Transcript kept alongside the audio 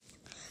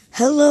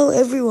Hello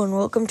everyone,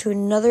 welcome to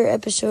another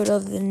episode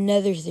of the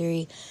Nether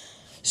Theory.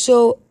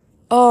 So,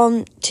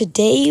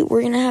 today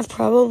we're gonna have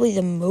probably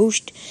the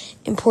most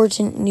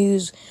important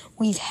news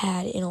we've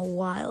had in a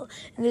while.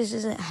 And this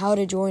isn't how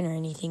to join or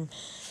anything.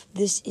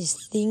 This is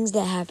things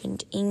that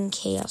happened in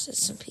Chaos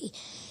SMP.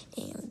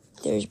 And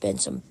there's been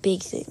some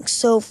big things.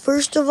 So,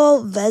 first of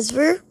all,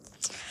 Vesver,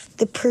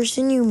 the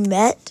person you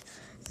met,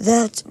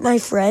 that's my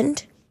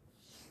friend.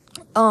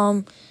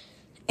 And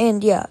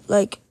yeah,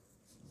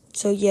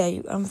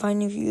 I'm fine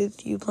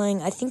with you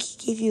playing. I think he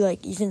gave you,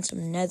 even some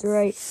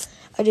netherite.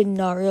 I did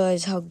not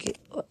realize how good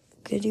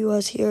he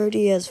was. He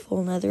already has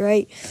full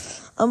netherite.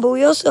 But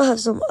we also have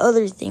some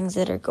other things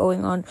that are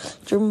going on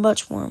which are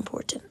much more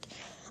important.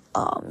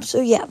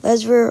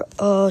 Vesver,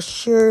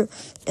 sure.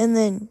 And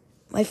then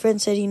my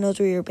friend said he knows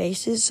where your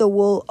base is,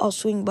 so I'll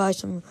swing by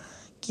some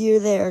gear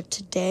there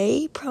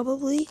today,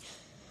 probably.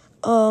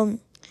 And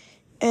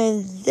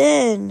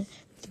then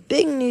the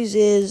big news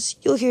is,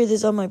 you'll hear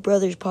this on my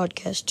brother's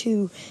podcast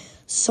too,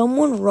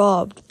 someone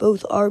robbed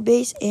both our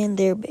base and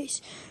their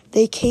base.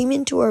 They came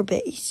into our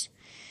base.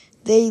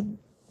 They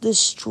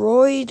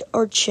destroyed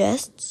our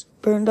chests,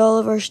 burned all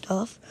of our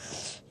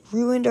stuff,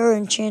 ruined our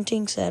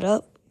enchanting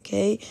setup,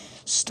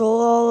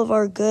 stole all of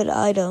our good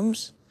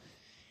items,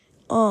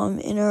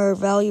 in our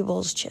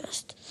valuables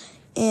chest.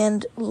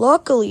 And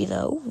luckily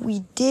though,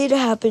 we did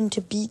happen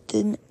to beat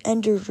the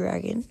Ender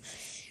Dragon,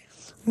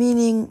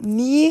 meaning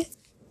me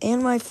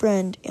and my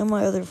friend and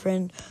my other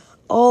friend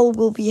all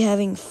will be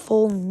having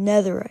full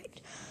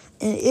netherite.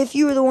 And if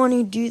you were the one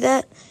who did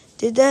that,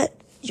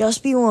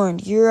 just be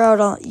warned,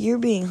 you're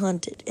being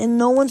hunted. And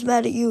no one's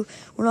mad at you.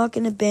 We're not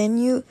going to ban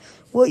you.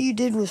 What you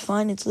did was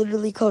fine. It's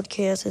literally called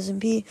Chaos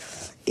SMP.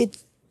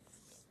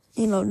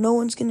 No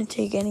one's going to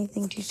take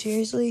anything too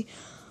seriously.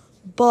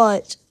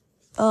 But,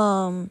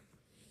 I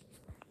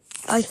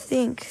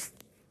think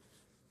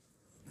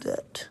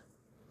that,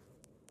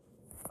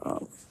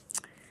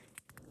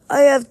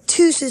 I have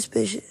two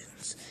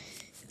suspicions.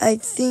 I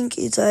think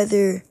it's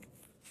either,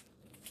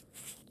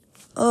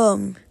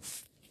 the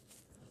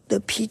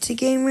Pizza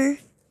Gamer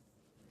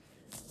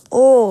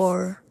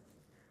or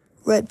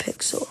Red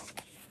Pixel.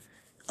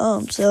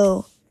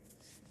 So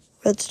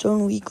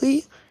Redstone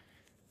Weekly.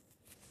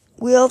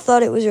 We all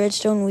thought it was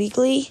Redstone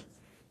Weekly,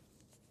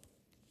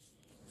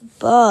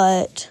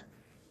 and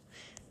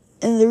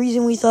the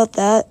reason we thought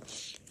that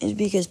is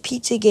because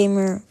Pizza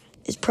Gamer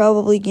is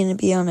probably going to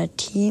be on a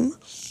team.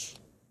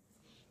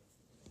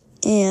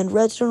 And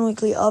Redstone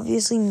Weekly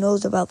obviously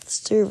knows about the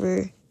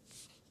server,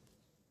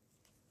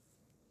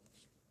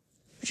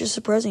 which is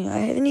surprising. I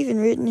haven't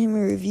even written him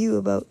a review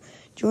about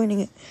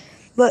joining it,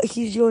 but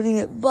he's joining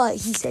it. But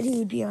he said he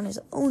would be on his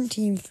own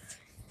team,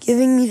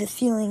 giving me the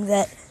feeling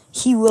that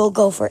he will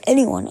go for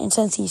anyone. And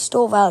since he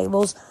stole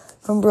valuables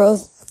from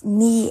both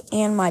me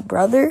and my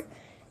brother,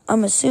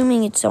 I'm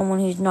assuming it's someone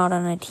who's not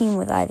on a team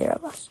with either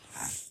of us.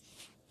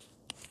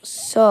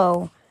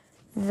 So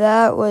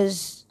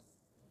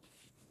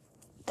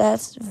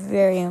that's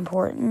very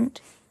important.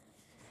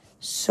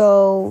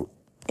 So,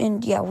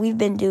 and yeah, we've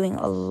been doing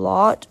a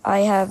lot.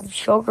 I have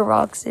shulker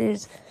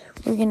boxes.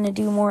 We're going to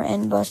do more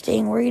end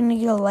busting. We're going to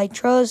get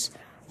elytras,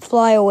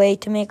 fly away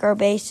to make our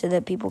base so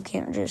that people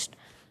can't just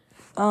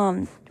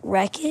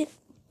wreck it.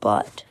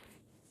 But,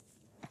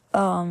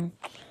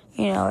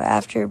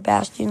 after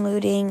bastion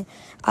looting,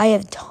 I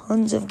have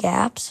tons of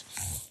gaps.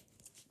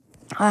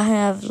 I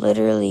have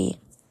literally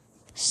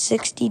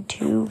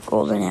 62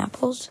 golden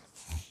apples,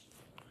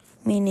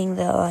 meaning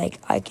that,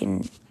 I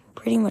can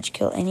pretty much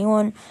kill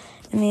anyone.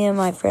 And me and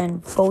my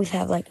friend both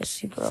have, a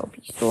super OP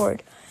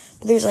sword.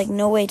 But there's,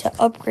 no way to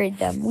upgrade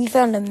them. We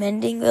found a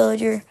mending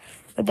villager,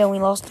 but then we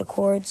lost the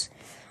cords.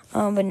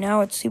 But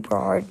now it's super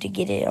hard to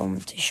get it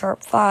to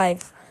sharp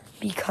 5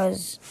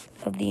 because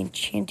of the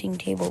enchanting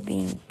table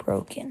being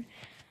broken.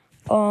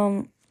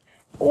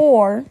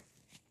 Or,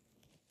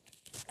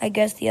 I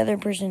guess the other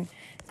person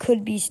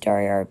could be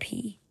Star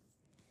RP.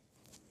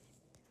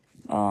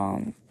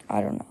 I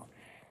don't know.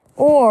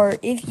 Or,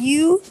 if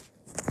you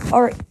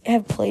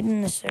have played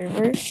in the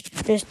server,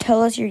 just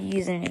tell us your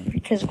username,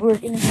 because we're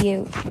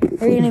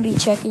gonna be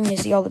checking to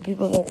see all the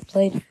people that have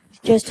played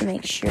just to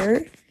make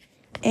sure.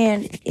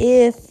 And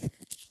if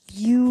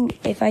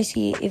we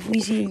see a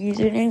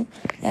username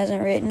that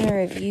hasn't written a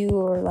review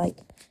or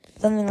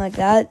something like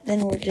that,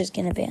 then we're just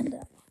gonna ban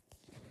them.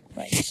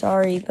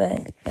 Sorry,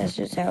 but that's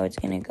just how it's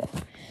gonna go.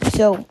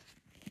 So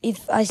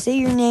if I say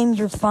your name,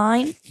 you're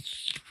fine.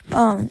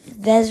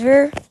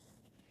 Vesver,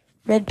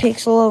 Red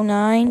Pixel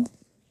 09,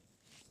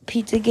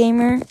 Pizza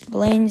Gamer,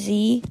 Blaine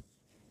Z,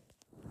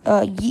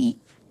 Yeet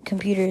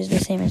Computer is the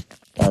same as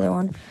the other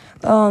one.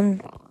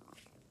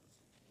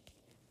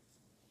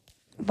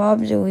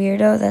 Bob's a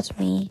weirdo, that's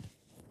me.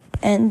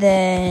 And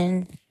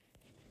then,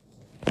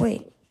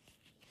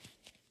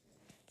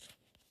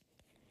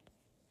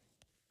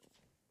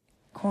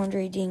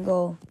 Quandary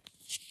Dingle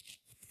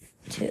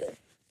 2.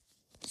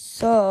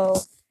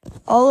 So,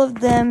 all of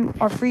them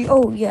are free.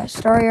 Oh, yeah,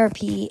 Star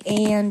RP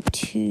and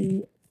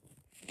 2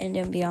 and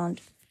then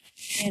Beyond.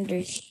 And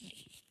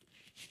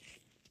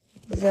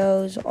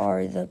those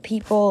are the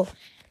people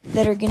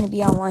that are going to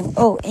be online.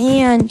 Oh,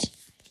 and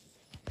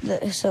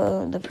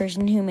the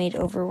person who made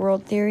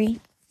Overworld Theory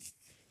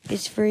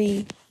is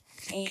free,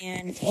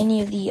 and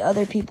any of the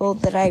other people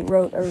that I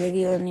wrote a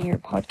review in your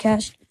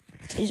podcast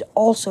is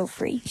also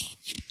free.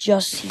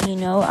 Just so you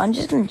know, I'm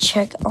just going to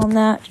check on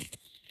that.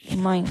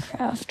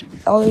 Minecraft.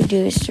 All I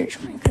do is search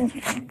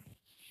Minecraft.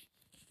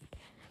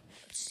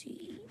 Let's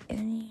see. Any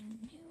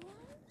new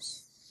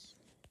ones?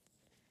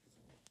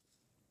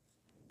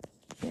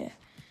 Yeah.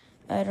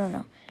 I don't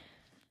know.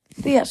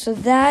 But yeah, so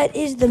that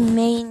is the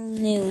main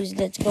news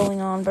that's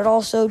going on. But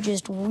also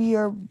just we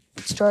are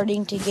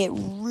starting to get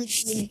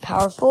really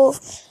powerful.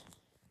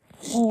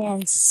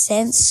 And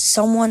since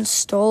someone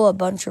stole a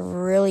bunch of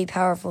really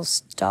powerful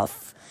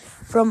stuff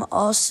from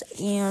us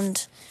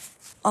and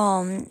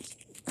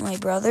my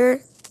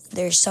brother,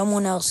 there's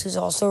someone else who's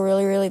also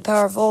really, really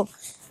powerful.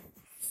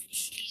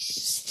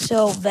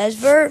 So,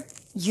 Vesper,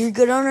 you're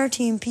good on our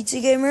team. Pizza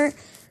Gamer,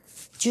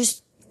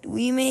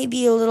 we may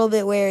be a little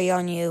bit wary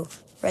on you.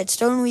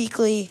 Redstone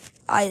Weekly,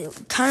 I'll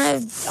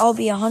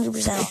be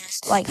 100%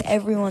 honest, like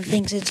everyone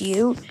thinks it's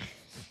you.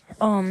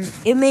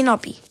 It may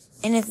not be.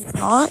 And if it's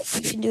not,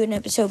 you can do an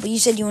episode, but you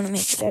said you want to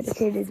make a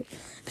dedicated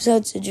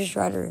episode, so just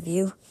write a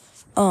review.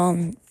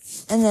 And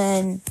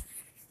then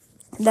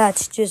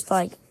that's just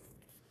like,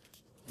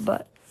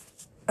 but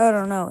I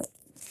don't know.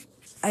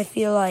 I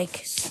feel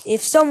like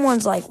if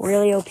someone's like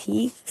really OP,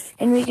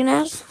 and we can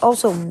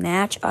also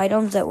match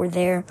items that were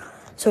there.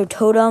 So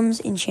totems,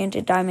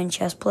 enchanted diamond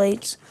chest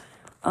plates,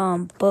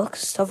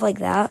 books, stuff like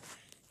that.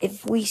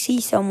 If we see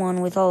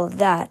someone with all of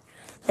that,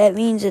 that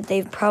means that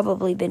they've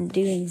probably been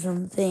doing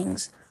some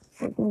things.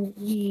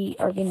 We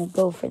are going to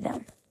go for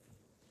them.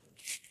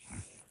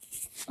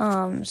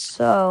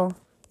 So,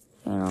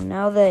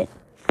 now that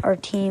our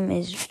team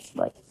is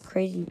like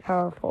crazy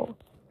powerful,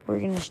 we're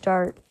going to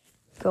start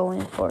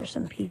going for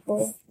some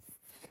people.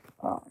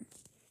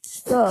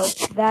 So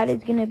that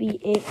is going to be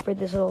it for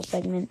this little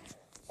segment.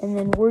 And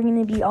then we're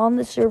going to be on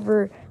the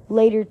server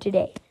later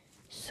today.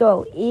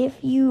 So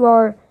if you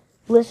are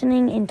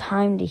listening in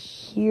time to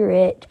hear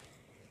it,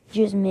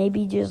 just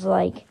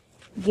like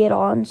get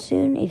on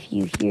soon. If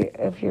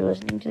you're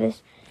listening to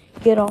this,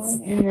 get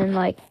on. And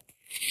then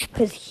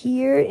because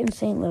here in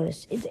St.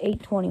 Louis, it's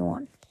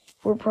 8:21.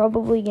 We're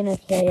probably going to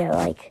stay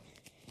at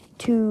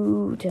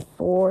 2 to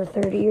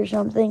 4:30 or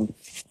something.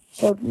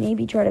 So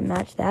maybe try to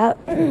match that.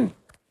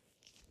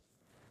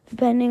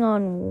 Depending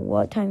on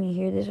what time you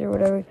hear this or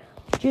whatever.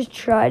 Just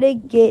try to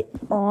get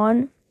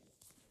on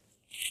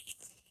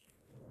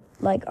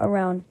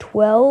around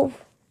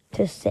 12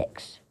 to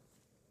 6.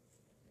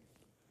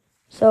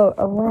 So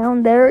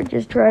around there,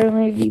 just try to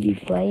maybe be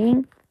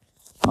playing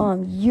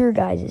your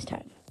guys'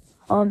 time.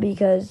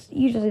 Because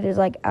usually there's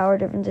hour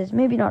differences.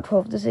 Maybe not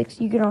 12 to 6.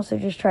 You can also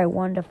just try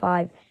 1 to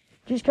 5.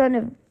 Just kind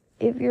of,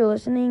 if you're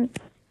listening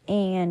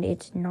and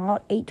it's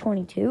not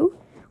 8:22,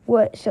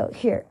 so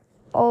here,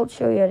 I'll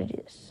show you how to do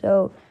this.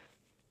 So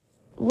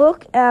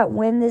look at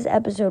when this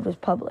episode was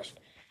published.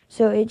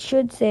 So it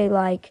should say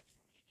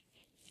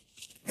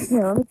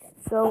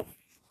so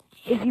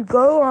if you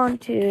go on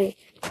to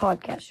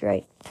podcast,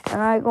 right,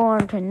 and I go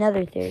on to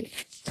another theory,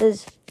 it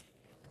says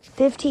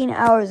 15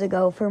 hours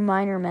ago for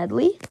minor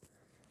medley.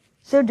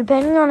 So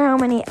depending on how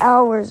many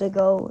hours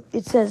ago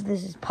it says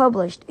this is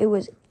published, it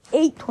was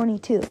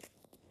 8:22.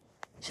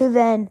 So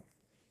then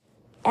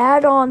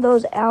add on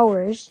those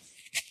hours,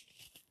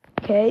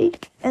 okay,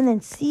 and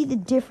then see the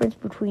difference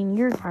between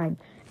your time.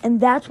 And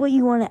that's what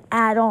you want to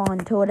add on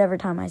to whatever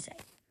time I say.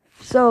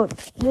 So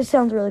this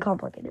sounds really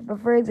complicated,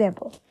 but for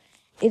example,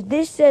 if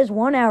this says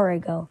 1 hour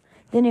ago,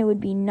 then it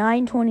would be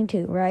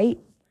 9:22, right?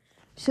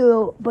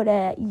 So, but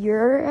at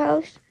your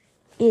house,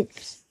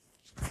 it's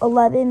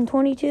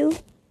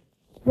 11:22.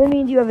 That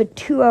means you have a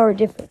 2-hour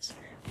difference.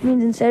 It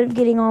means instead of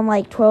getting on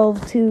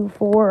 12 to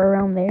 4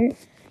 around there,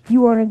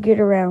 you want to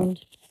get around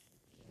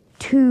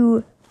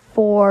 2,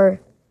 4,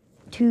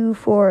 2,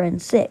 4,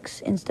 and 6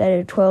 instead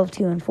of 12,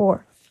 2, and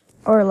 4.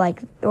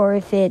 Or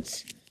if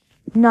it's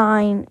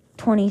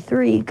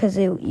 9:23 because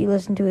you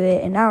listened to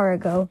it an hour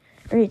ago,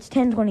 or it's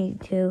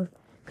 10:22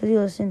 because you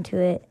listened to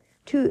it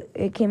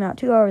it came out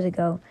 2 hours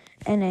ago,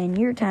 and in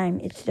your time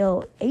it's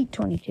still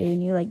 8:22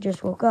 and you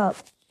just woke up,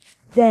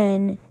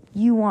 then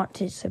you want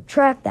to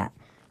subtract that.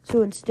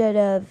 So instead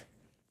of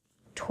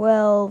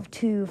 12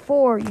 to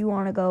 4, you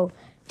want to go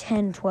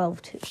 10,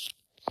 12 to.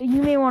 So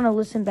you may want to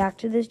listen back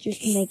to this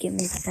just to make it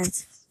make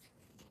sense.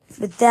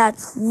 But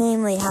that's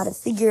mainly how to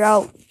figure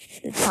out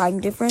the time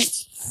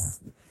difference.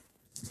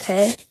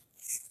 Okay?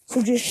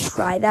 So just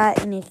try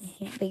that, and if you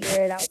can't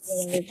figure it out,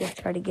 then just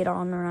try to get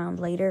on around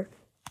later.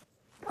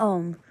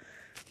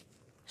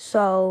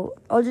 So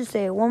I'll just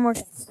say it one more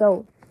time.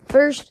 So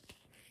first,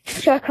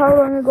 check how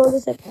long ago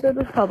this episode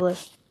was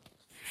published.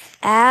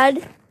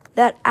 Add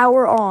that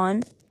hour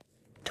on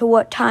to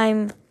what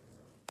time.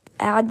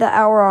 Add the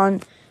hour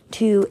on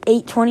to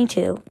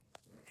 8:22.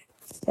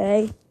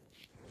 Okay?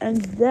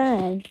 And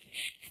then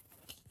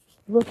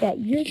look at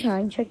your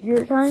time. Check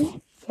your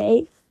time.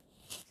 Okay?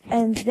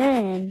 And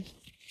then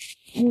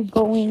you're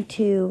going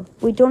to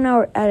wait. Don't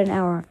add an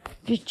hour.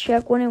 Just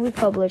check when it was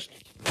published.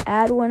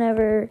 Add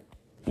whenever,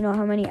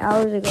 how many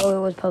hours ago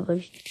it was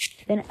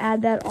published. Then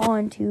add that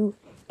on to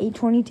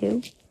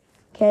 8:22.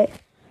 Okay.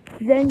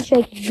 Then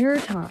check your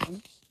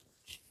time,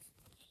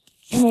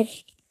 and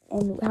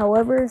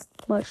however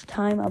much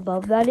time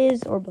above that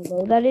is or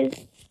below that is,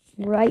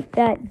 write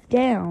that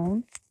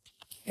down.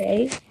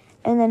 Okay.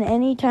 And then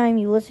anytime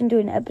you listen to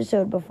an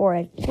episode before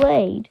I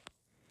played,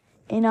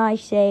 and I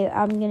say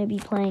I'm going to be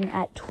playing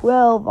at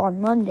 12 on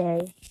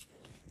Monday,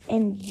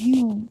 and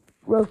you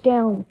wrote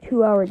down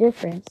 2-hour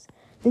difference,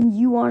 then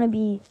you want to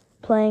be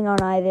playing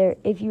on either,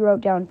 if you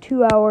wrote down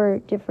 2-hour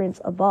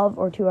difference above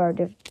or 2-hour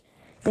difference,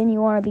 then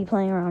you want to be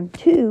playing around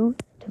 2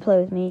 to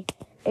play with me,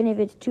 and if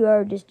it's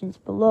 2-hour distance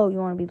below, you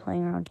want to be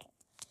playing around 10.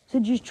 So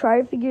just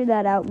try to figure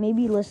that out.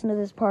 Maybe listen to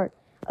this part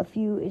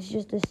it's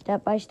just a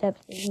step-by-step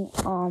thing.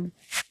 So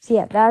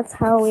yeah, that's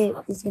how it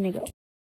is going to go.